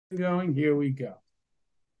Going, here we go.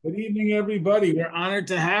 Good evening, everybody. We're honored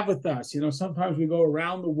to have with us. Sometimes we go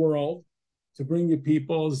around the world to bring you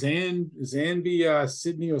people, Zambia,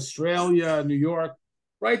 Sydney, Australia, New York,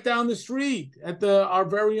 right down the street at our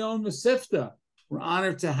very own Mesivta. We're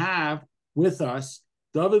honored to have with us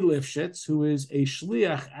Dovid Lifshitz, who is a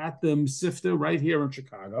shliach at the Mesivta right here in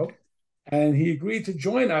Chicago. And he agreed to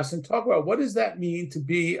join us and talk about what does that mean to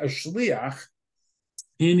be a shliach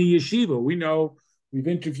in a yeshiva. We know we've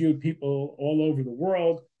interviewed people all over the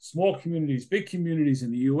world, small communities, big communities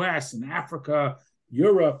in the US, in Africa,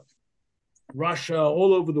 Europe, Russia,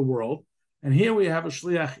 all over the world. And here we have a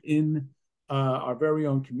shliach in our very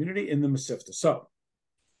own community in the Mesivta. So,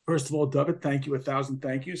 first of all, David, thank you, 1,000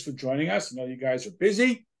 thank yous for joining us. I know you guys are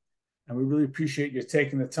busy, and we really appreciate you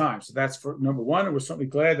taking the time. So that's for number one, and we're certainly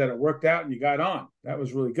glad that it worked out and you got on. That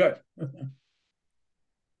was really good.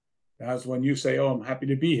 That's when you say, "Oh, I'm happy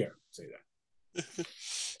to be here." Say that.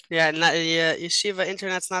 Yeah, yeshiva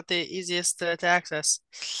internet's not the easiest to access.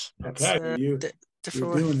 Okay, you're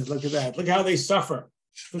Different doing it. Look at that. Look how they suffer.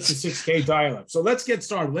 56K dial-up. So let's get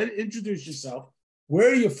started. Introduce yourself. Where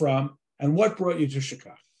are you from, and what brought you to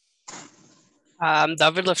Chicago?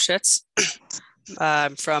 Dovid Lifshitz.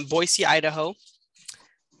 I'm from Boise, Idaho.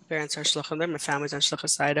 My parents are shluchim there. My family's on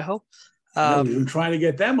shluchas Idaho. We've been trying to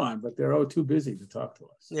get them on, but they're all too busy to talk to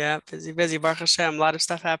us. Yeah, busy. Baruch Hashem, a lot of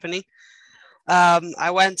stuff happening.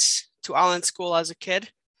 I went to online school as a kid.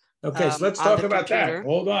 Okay, so let's talk about that.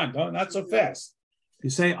 Hold on, not so fast. You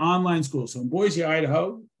say online school. So in Boise,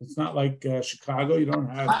 Idaho, it's not like Chicago. You don't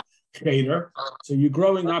have cater. So you're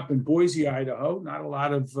growing up in Boise, Idaho. Not a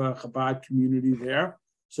lot of Chabad community there.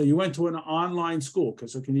 So you went to an online school.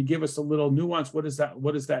 So can you give us a little nuance? What does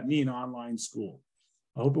that mean, online school?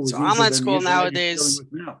 I hope it was so online school nowadays.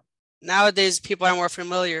 Now. Nowadays, people are more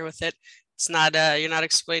familiar with it. It's not you're not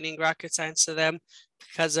explaining rocket science to them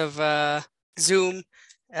because of Zoom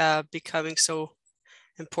becoming so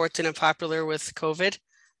important and popular with COVID.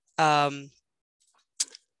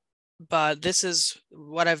 But this is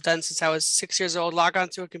what I've done since I was 6 years old. Log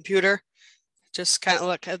onto a computer, just kind of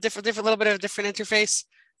look a different little bit of a different interface,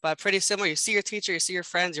 but pretty similar. You see your teacher, you see your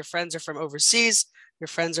friends. Your friends are from overseas. Your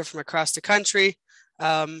friends are from across the country.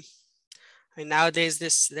 Nowadays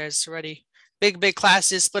there's already big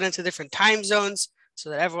classes split into different time zones so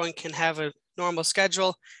that everyone can have a normal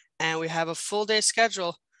schedule, and we have a full day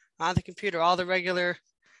schedule on the computer, all the regular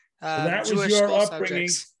so that Jewish was your school upbringing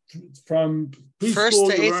subjects. From preschool. First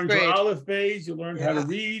to you eighth learned grade. Your aleph beis, you learned how to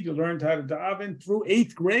read, you learned how to daven through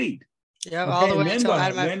 8th grade. Yeah, okay, all the way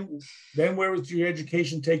until then where was your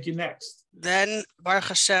education take you next? Then Baruch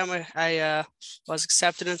Hashem, I was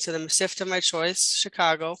accepted into the Mesivta of my choice,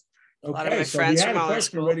 Chicago. Okay, a lot of my friends we had a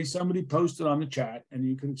question already. Somebody posted on the chat, and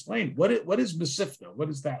you can explain what is Mesivta. What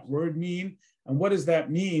does that word mean, and what does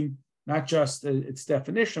that mean? Not just its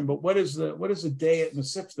definition, but what does a day at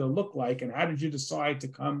Mesivta look like, and how did you decide to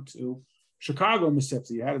come to Chicago Mesivta?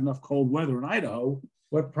 You had enough cold weather in Idaho.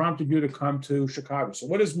 What prompted you to come to Chicago? So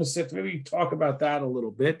what is Mesivta? Maybe talk about that a little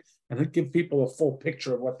bit and give people a full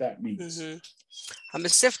picture of what that means. Mm-hmm.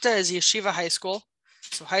 Mesivta is yeshiva high school.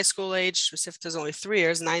 So high school age, Mesivta is only 3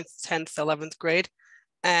 years, 9th, 10th, 11th grade.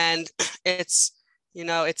 And it's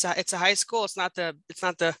a high school. It's not the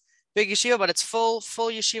big yeshiva, but it's full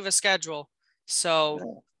yeshiva schedule.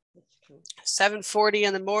 So 7:40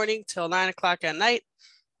 in the morning till 9 o'clock at night.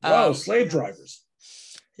 Whoa, slave drivers.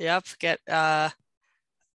 Yep. Get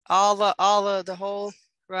all the whole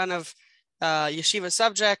run of yeshiva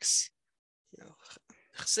subjects,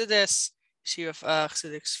 Chassidus, yeshiva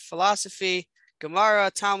Chassidic philosophy, Gemara,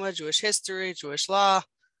 Talmud, Jewish history, Jewish law,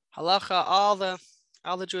 halacha, all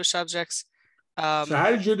the Jewish subjects. So how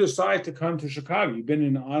did you decide to come to Chicago? You've been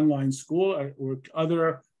in online school, or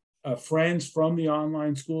other friends from the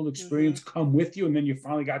online school experience come with you, and then you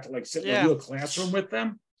finally got to sit in a real classroom with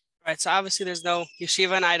them? Right. So obviously there's no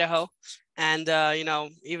yeshiva in Idaho, and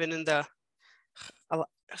even in the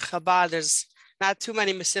Chabad, there's not too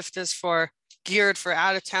many Mesivtas geared for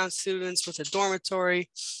out-of-town students with a dormitory,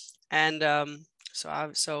 and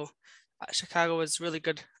so Chicago was a really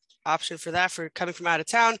good option for that, for coming from out of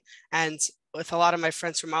town. And with a lot of my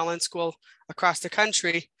friends from online school across the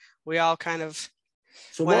country, we all kind of.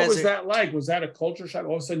 So what was that like? Was that a culture shock?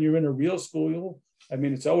 All of a sudden you're in a real school. I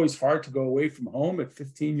mean, it's always hard to go away from home at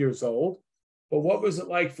 15 years old. But what was it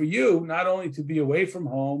like for you, not only to be away from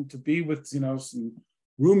home, to be with, some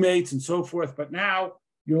roommates and so forth, but now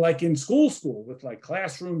you're in school with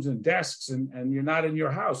classrooms and desks, and you're not in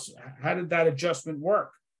your house. How did that adjustment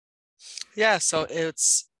work? Yeah, so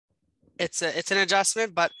it's an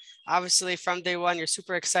adjustment, but obviously from day one, you're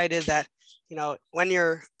super excited that, when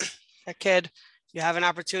you're a kid, you have an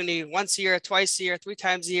opportunity once a year, twice a year, 3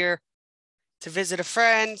 times a year to visit a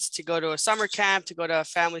friend, to go to a summer camp, to go to a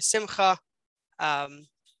family simcha. And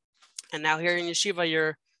now here in yeshiva,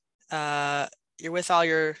 you're with all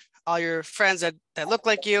your friends that look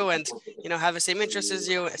like you and have the same interests as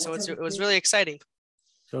you. So it was really exciting.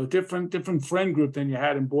 So different friend group than you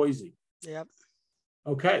had in Boise. Yep.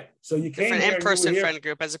 Okay, so you came different here in-person friend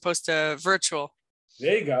group as opposed to virtual.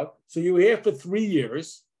 There you go. So you were here for 3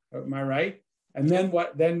 years, am I right? And then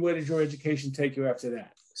what? Then where did your education take you after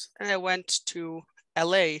that? And I went to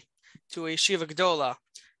LA to a yeshiva gdola.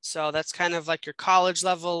 So that's kind of like your college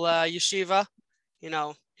level yeshiva.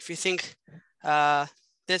 If you think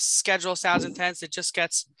this schedule sounds intense, it just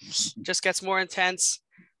gets more intense.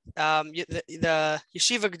 The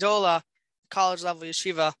yeshiva gdola, college level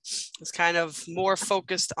yeshiva, is kind of more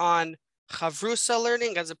focused on chavrusa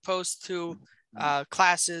learning as opposed to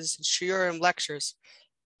classes, shiurim, lectures.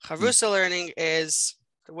 Chavrusa learning is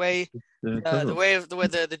the way we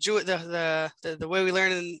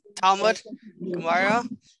learn in Talmud, Gemara.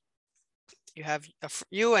 You have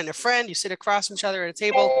you and a friend, you sit across from each other at a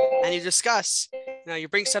table and you discuss. You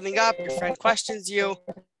bring something up, your friend questions you,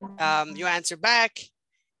 you answer back,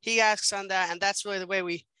 he asks on that, and that's really the way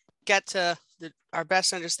we get to our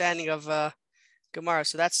best understanding of Gemara.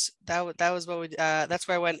 So that was what we that's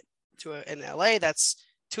where I went to in LA. That's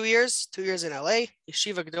 2 years in LA,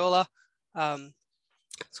 Yeshiva Gdola.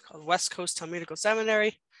 It's called West Coast Talmudical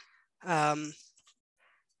Seminary.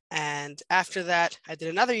 And after that, I did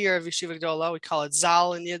another year of Yeshiva Gdola. We call it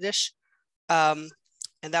Zal in Yiddish. And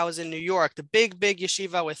that was in New York, the big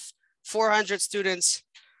yeshiva with 400 students,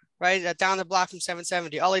 right down the block from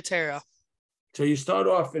 770, Alei Torah. So you start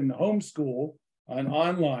off in homeschool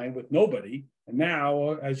online with nobody. And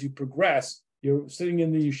now, as you progress, you're sitting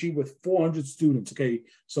in the yeshiva with 400 students. Okay,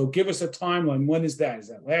 so give us a timeline. When is that? Is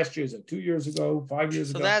that last year? Is that 2 years ago? 5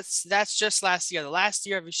 years ago? So that's just last year. The last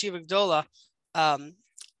year of Yeshiva Gdola,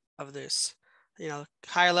 of this,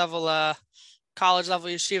 higher level, college level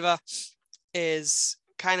yeshiva, is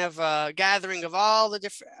kind of a gathering of all the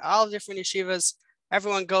different yeshivas.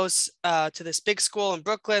 Everyone goes to this big school in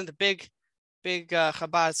Brooklyn, the big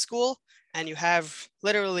Chabad school, and you have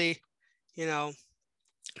literally,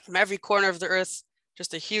 from every corner of the earth,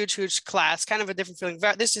 just a huge class, kind of a different feeling.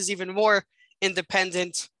 This is even more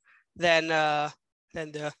independent than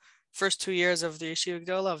the first 2 years of the Yeshiva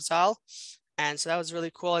Gdola of Zal. And so that was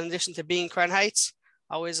really cool. In addition to being Crown Heights,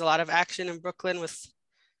 always a lot of action in Brooklyn with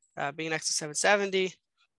being next to 770,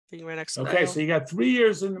 being right next to Okay, so you got 3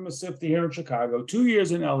 years in the Mesivta here in Chicago, 2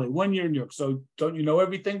 years in LA, 1 year in New York. So don't you know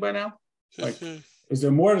everything by now? Like, is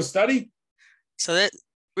there more to study? So that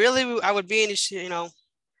really, I would be in,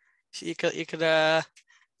 you could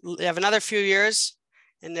have another few years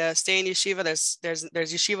and stay in yeshiva.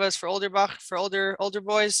 There's yeshivas for older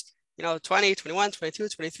boys, 20, 21, 22,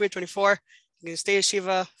 23, 24. You can stay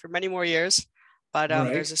yeshiva for many more years. But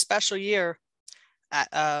Right. There's a special year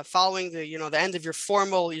following the end of your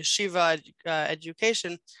formal yeshiva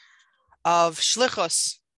education of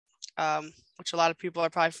shlichus, which a lot of people are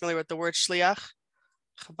probably familiar with the word shliach,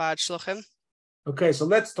 Chabad shluchim. Okay, so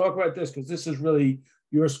let's talk about this because this is really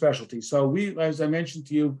your specialty. So we, as I mentioned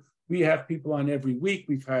to you, we have people on every week.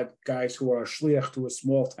 We've had guys who are shliach to a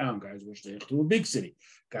small town, guys who are shliach to a big city,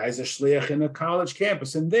 guys are shliach in a college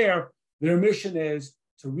campus, and their mission is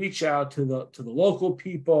to reach out to the local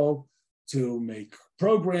people, to make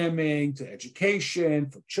programming, to education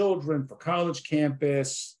for children, for college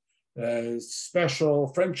campus, special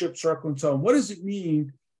friendship circle, and so on. What does it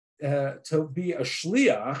mean to be a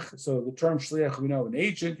shliach? So the term shliach, we know, an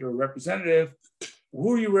agent, you're a representative.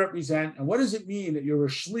 Who you represent, and what does it mean that you're a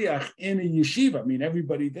shliach in a yeshiva? I mean,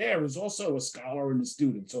 everybody there is also a scholar and a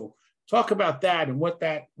student. So talk about that and what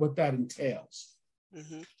that entails.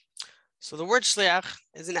 Mm-hmm. So the word shliach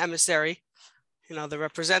is an emissary, the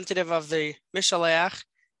representative of the mishaleach,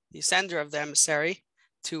 the sender of the emissary,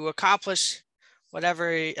 to accomplish whatever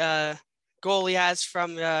goal he has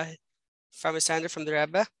from a sender, from the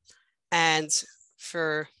Rebbe. And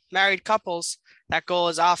for married couples, that goal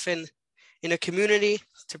is often in a community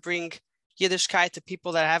to bring Yiddishkeit to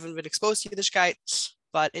people that haven't been exposed to Yiddishkeit.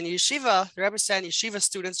 But in yeshiva, the Rebbe sent yeshiva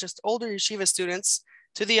students, just older yeshiva students,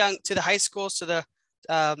 to the high schools, to the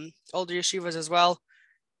older yeshivas as well.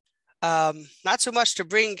 Not so much to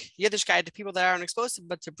bring Yiddishkeit to people that aren't exposed to,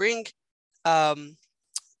 but to bring an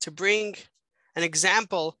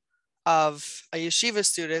example of a yeshiva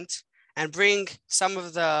student and bring some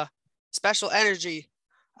of the special energy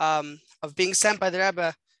of being sent by the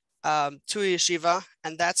Rebbe to a yeshiva,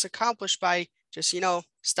 and that's accomplished by just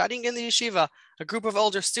studying in the yeshiva. A group of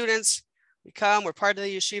older students, we're part of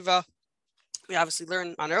the yeshiva, We obviously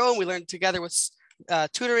learn on our own. We learn together with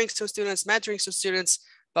tutoring some students, mentoring some students,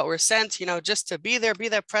 but we're sent, just to be there, be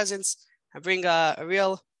that presence, and bring a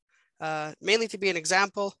real, mainly to be an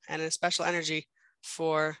example and a special energy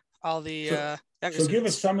for all the younger So give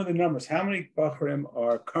us students. some of the numbers. How many Bachrim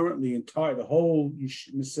are currently entire, the whole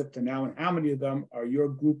Mesivta now, and how many of them are your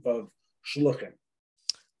group of shluchim?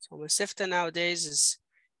 So Mesivta nowadays is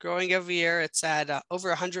growing every year. It's at over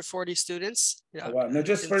 140 students. Wow. Now,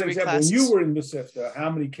 just for an example, classes. when you were in Mesivta, how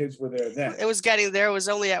many kids were there then? It was getting there. It was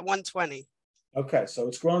only at 120. Okay, so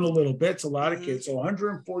it's grown a little bit. It's a lot of kids. So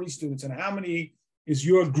 140 students. And how many is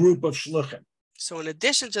your group of shluchim? So in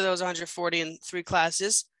addition to those 140 in 3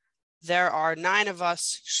 classes, there are 9 of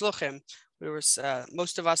us shluchim.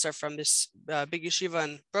 Most of us are from this big yeshiva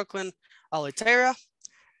in Brooklyn, Alei Torah,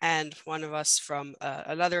 and one of us from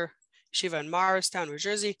another yeshiva in Morristown, New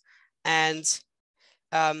Jersey. And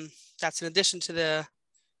that's in addition to the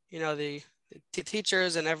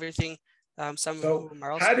teachers and everything. Some of whom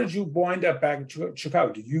are also. How did you wind up back in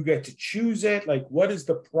Chicago? Did you get to choose it? Like, what is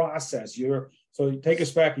the process? So you take us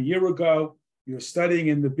back a year ago. You're studying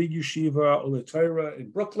in the big yeshiva Alei Torah in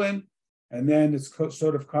Brooklyn, and then it's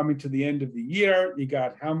sort of coming to the end of the year. You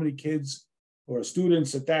got how many kids or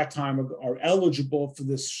students at that time are eligible for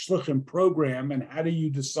this shluchim program, and how do you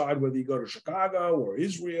decide whether you go to Chicago or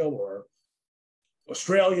Israel or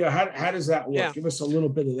Australia? How does that work? Yeah. Give us a little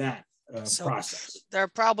bit of that process. There are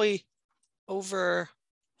probably over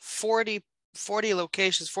 40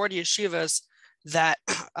 locations, 40 yeshivas that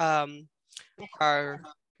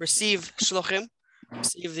receive shluchim,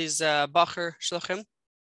 receive these bacher shluchim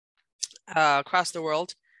across the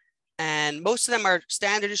world. And most of them are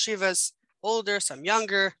standard yeshivas, older, some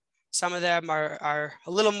younger. Some of them are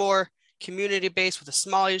a little more community-based with a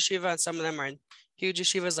small yeshiva, and some of them are in huge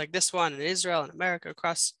yeshivas like this one in Israel and America,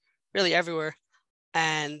 across really everywhere.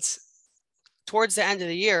 And towards the end of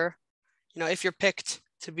the year, if you're picked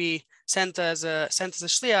to be sent as a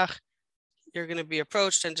shliach, you're going to be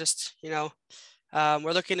approached and just,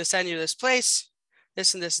 we're looking to send you to this place.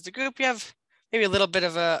 This and this is the group. You have maybe a little bit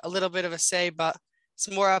of a say, but it's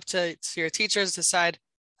more up to your teachers to decide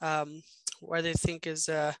where they think is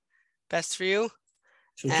best for you.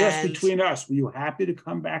 So just between us, were you happy to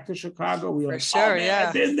come back to Chicago? We were like, sure, oh, man,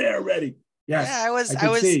 I've been there already. Yes, yeah, I was they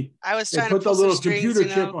trying put to the pull little some strings,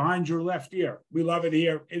 computer chip behind your left ear. We love it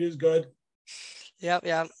here. It is good. Yep.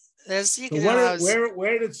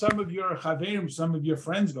 Where did some of your chaverim, some of your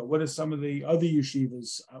friends go? What are some of the other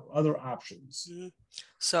yeshivas, other options? Mm-hmm.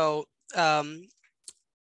 So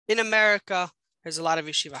in America, there's a lot of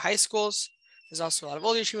yeshiva high schools. There's also a lot of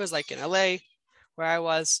old yeshivas, like in LA, where I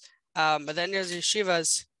was. But then there's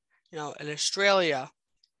yeshivas, in Australia.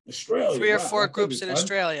 3 or 4 groups in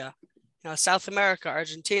Australia. South America,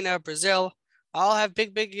 Argentina, Brazil, all have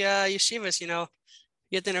big yeshivas,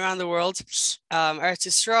 getting around the world. Eretz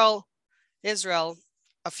Israel,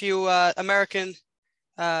 a few American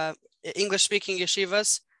English-speaking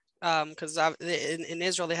yeshivas, because in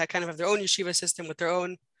Israel they had kind of have their own yeshiva system with their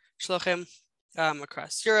own shluchim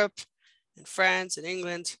across Europe, in France, in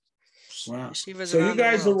England. Wow! Yeshivas so you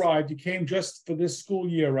guys arrived. You came just for this school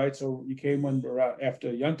year, right? So you came when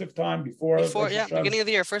after Yontif time, before beginning of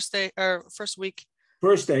the year, first day or first week.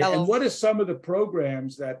 First day. And what are some of the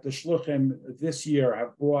programs that the shluchim this year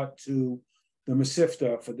have brought to the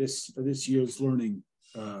Mesivta for this year's learning?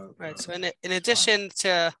 Right. So in addition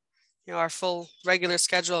to our full regular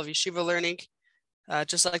schedule of yeshiva learning,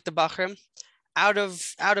 just like the Bachrim, out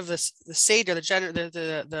of the Seder,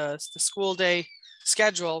 the school day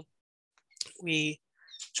schedule, we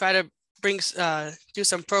try to do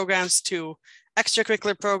some programs to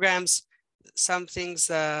extracurricular programs, some things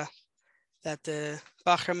that the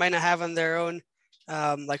Bachrim might not have on their own,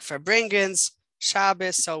 like Farbrengens,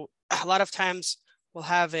 Shabbos. So a lot of times we'll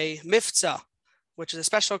have a miftzah, which is a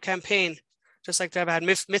special campaign, just like they've had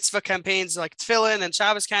mitzvah campaigns like tefillin and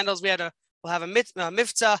Shabbos candles. We'll have a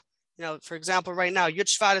miftzah. For example, right now Yud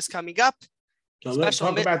Shvat is coming up. So let's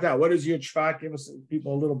talk about that. What is Yud Shvat? Give us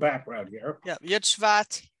people a little background here. Yeah, Yud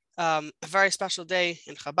Shvat, a very special day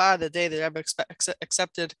in Chabad, the day that Rebbe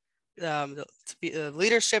accepted to be the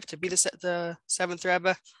leadership, to be the 7th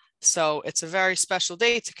Rebbe. So it's a very special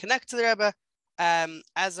day to connect to the Rebbe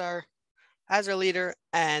as our leader,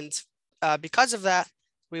 and because of that,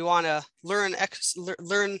 we want to learn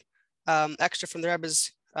extra from the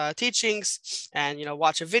Rebbe's teachings, and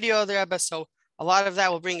watch a video of the Rebbe. So a lot of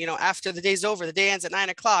that will bring after the day's over. The day ends at 9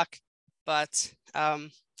 o'clock, but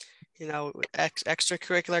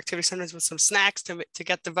extracurricular activities sometimes with some snacks to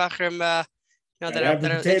get the Bachrim that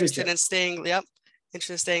are interested in staying late.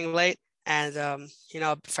 And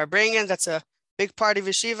Farbrengen, that's a big party of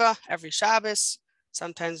yeshiva every Shabbos,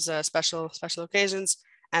 sometimes special occasions.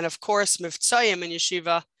 And of course, mivtzayim in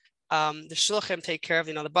yeshiva, the shluchim take care of,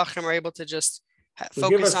 the bachrim are able to just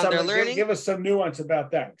focus on their learning. Give us some nuance about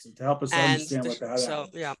that to help us understand what that is. So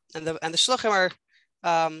yeah, and the shluchim are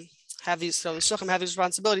have these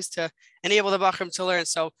responsibilities to enable the bachrim to learn.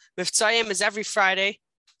 So mivtzayim is every Friday.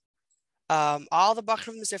 All the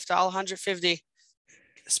bachrim Mesivta, all 150,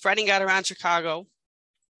 spreading out around Chicago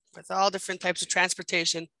with all different types of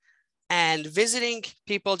transportation and visiting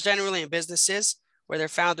people generally in businesses where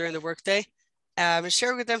they're found during the workday, and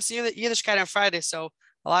sharing with them some Yiddishkeit on Friday. So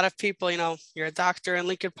a lot of people, you're a doctor in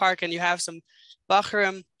Lincoln Park and you have some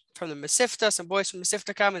bachrim from the Mesivta, some boys from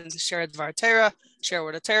Mesivta come and share a Dvar Torah, share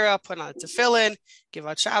word of Torah, put on a tefillin, give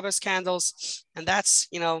out Shabbos candles, and that's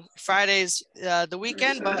Friday's the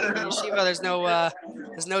weekend. But in the yeshiva,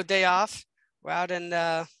 there's no day off. We're out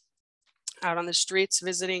on the streets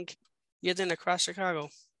visiting Yidden across Chicago.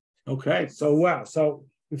 Okay, so wow, so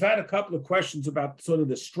we've had a couple of questions about sort of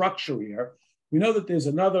the structure here. We know that there's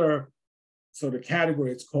another sort of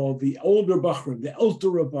category. It's called the older bachrim, the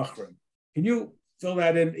Eltera bachrim. Can you fill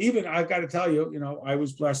that in? Even I got to tell you, I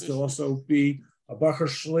was blessed to also be a bacher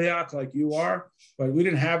shliach like you are, but we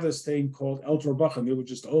didn't have this thing called Eltera bachrim. They were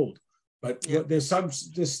just old. But there's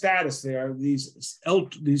this status there. These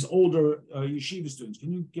older yeshiva students.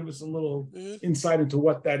 Can you give us a little insight into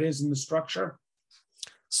what that is in the structure?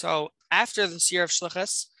 So after this year of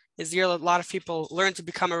shlichus, is the year a lot of people learn to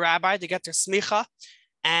become a rabbi to get their smicha,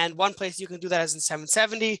 and one place you can do that is in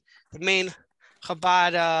 770, the main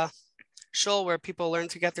Chabad shul where people learn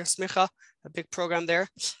to get their smicha, a big program there.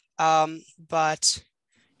 But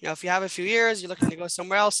if you have a few years, you're looking to go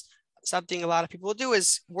somewhere else, something a lot of people will do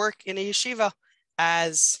is work in a yeshiva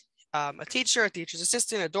as a teacher, a teacher's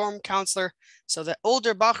assistant, a dorm counselor. So the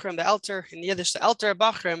older bachrim, the elter in Yiddish, the elter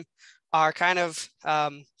bachrim are kind of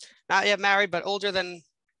not yet married, but older than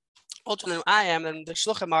I am, and the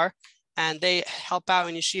shluchim are, and they help out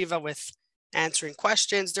in yeshiva with answering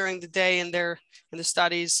questions during the day in the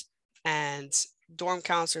studies, and dorm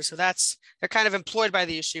counselors. So they're kind of employed by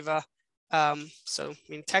the yeshiva. So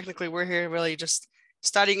technically we're here really just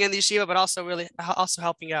studying in the yeshiva, but also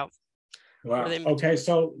helping out. Wow. Okay.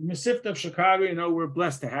 So Mesivta of Chicago, we're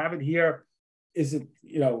blessed to have it here. Is it,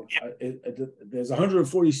 there's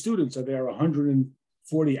 140 students. Are there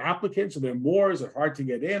 140 applicants? Are there more? Is it hard to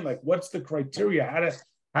get in? Like, what's the criteria?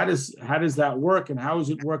 How does that work? And how has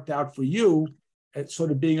it worked out for you at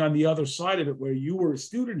sort of being on the other side of it, where you were a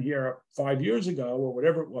student here 5 years ago or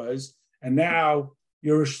whatever it was, and now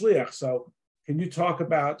you're a shliach? So can you talk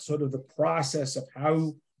about sort of the process of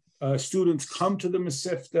how students come to the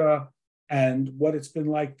Mesivta and what it's been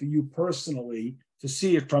like for you personally to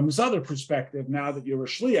see it from this other perspective now that you're a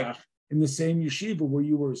shliach in the same yeshiva where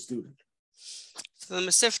you were a student? So the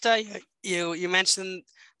Mesivta, you mentioned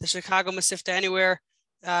the Chicago Mesivta anywhere.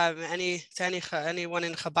 Anyone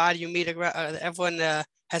in Chabad you meet, everyone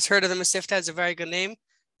has heard of the Mesivta. It's a very good name,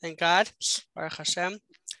 thank God, Baruch Hashem.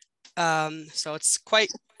 So it's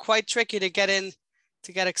quite tricky to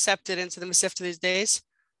get accepted into the Mesivta these days.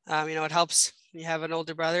 It helps when you have an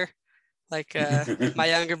older brother, like my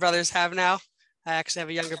younger brothers have now. I actually have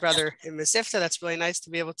a younger brother in Mesivta. That's really nice to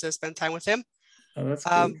be able to spend time with him. Oh, that's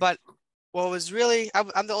cool. But what was really,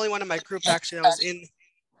 I'm the only one in my group actually that was in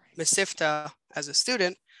Mesivta as a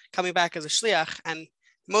student, coming back as a shliach. And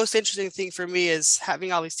the most interesting thing for me is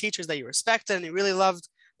having all these teachers that you respected and you really loved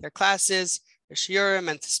their classes, their shiurim,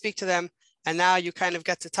 and to speak to them. And now you kind of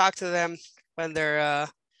get to talk to them when they're,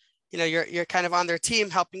 you're kind of on their team,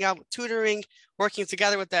 helping out with tutoring, working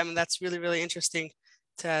together with them. And that's really, really interesting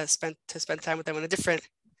to spend time with them in a different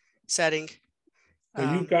setting. So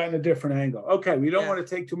you've gotten a different angle. Okay, we don't want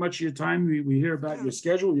to take too much of your time. We hear about your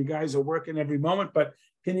schedule. You guys are working every moment, but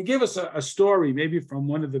can you give us a story, maybe from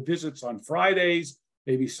one of the visits on Fridays,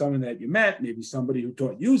 maybe someone that you met, maybe somebody who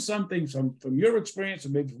taught you something, from your experience, or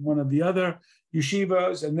maybe from one of the other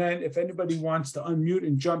yeshivas? And then if anybody wants to unmute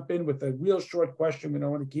and jump in with a real short question, we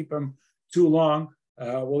don't want to keep them too long,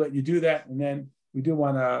 we'll let you do that. And then we do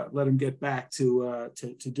want to let him get back to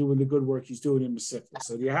doing the good work he's doing in Mesivta.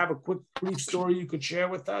 So do you have a quick, brief story you could share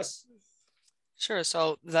with us? Sure.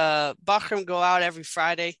 So the Bachrim go out every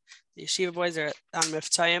Friday. The yeshiva boys are on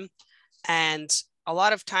Mivtzayim, and a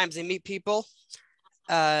lot of times they meet people,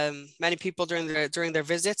 many people during their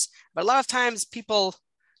visits. But a lot of times people,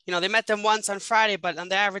 they met them once on Friday, but on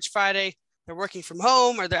the average Friday, they're working from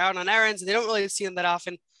home or they're out on errands, and they don't really see them that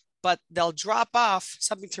often. But they'll drop off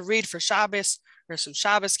something to read for Shabbos or some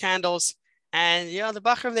Shabbos candles. And, the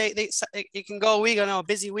Bachrim, it can go a week, a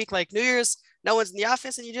busy week like New Year's, no one's in the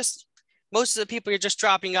office, and most of the people you're just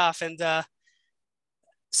dropping off. And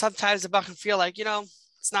sometimes the Bachrim feel like,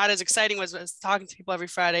 it's not as exciting as talking to people every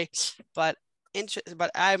Friday, but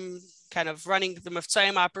I'm kind of running the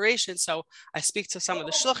Mivtzoyim operation. So I speak to some of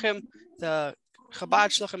the shluchim, the Chabad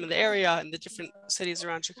shluchim in the area, in the different cities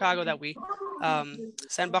around Chicago that we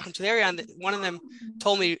send Bachrim to the area. And one of them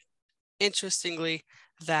told me, interestingly,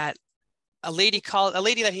 that a lady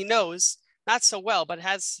that he knows, not so well, but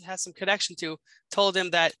has some connection to, told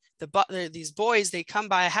him that these boys, they come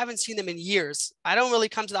by. I haven't seen them in years. I don't really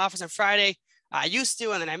come to the office on Friday. I used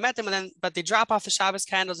to, and then I met them, but they drop off the Shabbos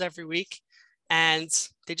candles every week, and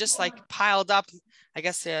they just like piled up. I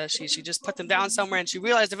guess she just put them down somewhere, and she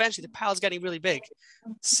realized eventually the pile's getting really big.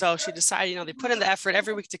 So she decided, they put in the effort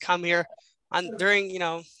every week to come here during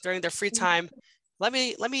their free time. Let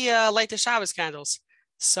me light the Shabbos candles.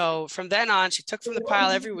 So from then on, she took from the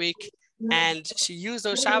pile every week, and she used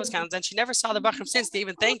those Shabbos candles, and she never saw the Bachrim since to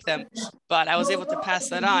even thank them. But I was able to pass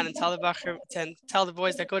that on and tell the Bachrim, and tell the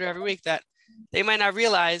boys that go there every week that they might not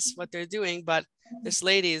realize what they're doing, but this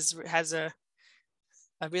lady has a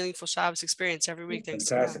meaningful Shabbos experience every week. Thanks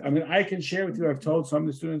Fantastic. I mean, I can share with you, I've told some of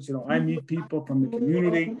the students, I meet people from the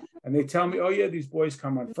community and they tell me, oh yeah, these boys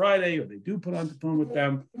come on Friday, or they do put on the phone with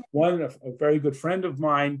them. One, a very good friend of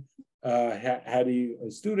mine, had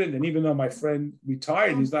a student, and even though my friend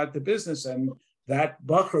retired, he's not the business, and that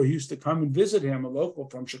Bachar used to come and visit him, a local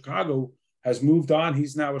from Chicago, has moved on.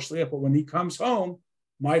 He's now a shliach, but when he comes home,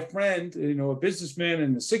 my friend, a businessman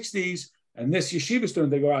in the 60s, and this yeshiva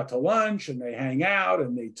student, they go out to lunch and they hang out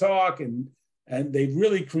and they talk, and they've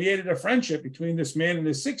really created a friendship between this man in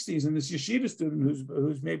his 60s and this yeshiva student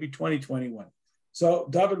who's maybe 20, 21. So,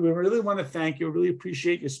 Dovid, we really want to thank you. Really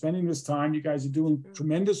appreciate you spending this time. You guys are doing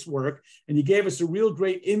tremendous work, and you gave us a real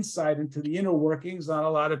great insight into the inner workings. Not a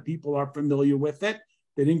lot of people are familiar with it.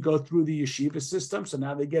 They didn't go through the yeshiva system, so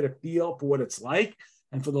now they get a feel for what it's like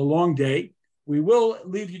and for the long day. We will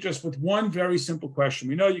leave you just with one very simple question.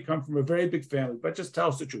 We know you come from a very big family, but just tell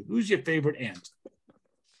us the truth. Who's your favorite aunt?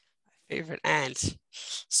 Favorite aunt?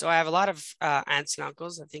 So I have a lot of aunts and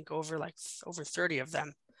uncles. I think over 30 of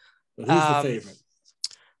them. But who's the favorite?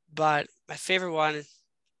 But my favorite one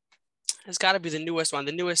has got to be the newest one.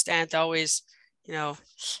 The newest aunt always,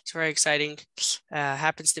 it's very exciting.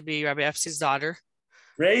 Happens to be Rabbi Epstein's daughter.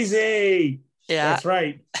 Crazy. Yeah. That's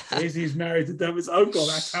right. Crazy's married to David's uncle.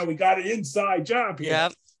 That's how we got an inside job here.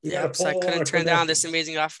 Yeah. So I couldn't turn down this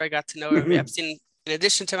amazing offer. I got to know Rabbi Epstein in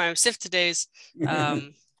addition to my Mesivta days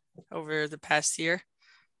over the past year.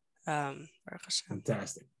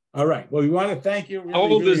 Fantastic. All right. Well, we want to thank you. Really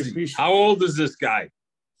How old is this guy?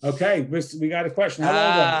 Okay, we got a question. How old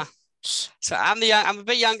are you? So I'm a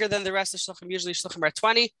bit younger than the rest of shluchim. Usually shluchim are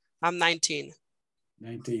 20. I'm 19.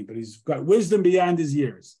 19, but he's got wisdom beyond his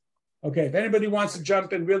years. Okay, if anybody wants to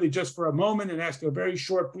jump in really just for a moment and ask a very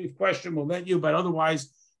short, brief question, we'll let you. But otherwise,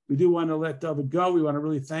 we do want to let Dovid go. We want to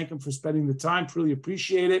really thank him for spending the time. Truly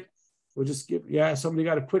appreciate it. We'll just somebody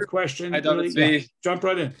got a quick question. Hi, Dovid. Jump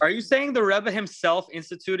right in. Are you saying the Rebbe himself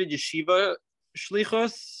instituted yeshiva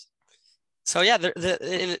shlichus? So yeah,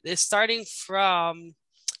 it's starting from,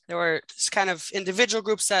 there were kind of individual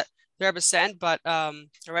groups that the Rebbe sent, but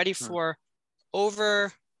already for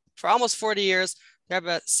almost 40 years, the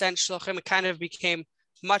Rebbe sent shluchim. It kind of became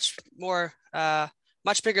much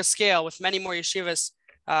bigger scale with many more yeshivas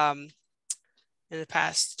in the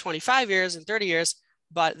past 25 years and 30 years.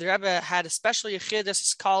 But the Rebbe had a special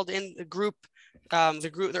yechidus called in the group,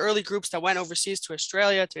 the early groups that went overseas to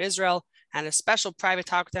Australia, to Israel, and a special private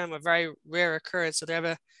talk with them, a very rare occurrence. So the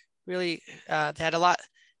Rebbe really, they had a lot,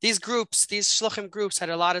 these shluchim groups had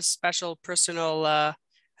a lot of special personal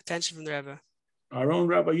attention from the Rebbe. Our own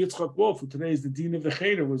Rabbi Yitzchak Wolf, who today is the Dean of the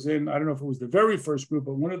Cheder, was in, I don't know if it was the very first group,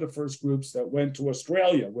 but one of the first groups that went to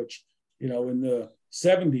Australia, which, in the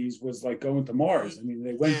 70s was like going to Mars. I mean,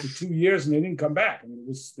 they went for 2 years and they didn't come back. I mean, it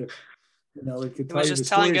was, it could tell you the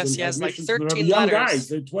telling stories. us he has like 13 young letters. Guys,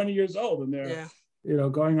 they're 20 years old and they're,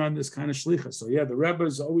 going on this kind of shlichus. So yeah, the Rebbe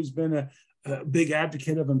has always been a big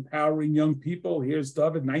advocate of empowering young people. Here's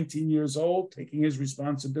Dovid, 19 years old, taking his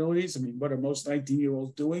responsibilities. I mean, what are most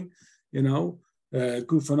 19-year-olds doing?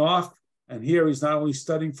 Goofing off. And here he's not only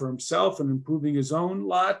studying for himself and improving his own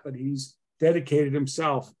lot, but he's dedicated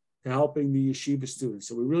himself to helping the yeshiva students.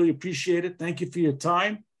 So we really appreciate it. Thank you for your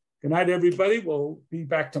time. Good night, everybody. We'll be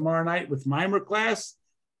back tomorrow night with Mimer class.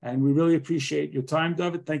 And we really appreciate your time,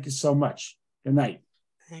 Dovid. Thank you so much. Good night.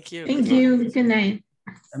 Thank you. Thank you. Good night.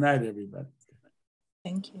 Good night, everybody.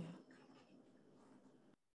 Thank you.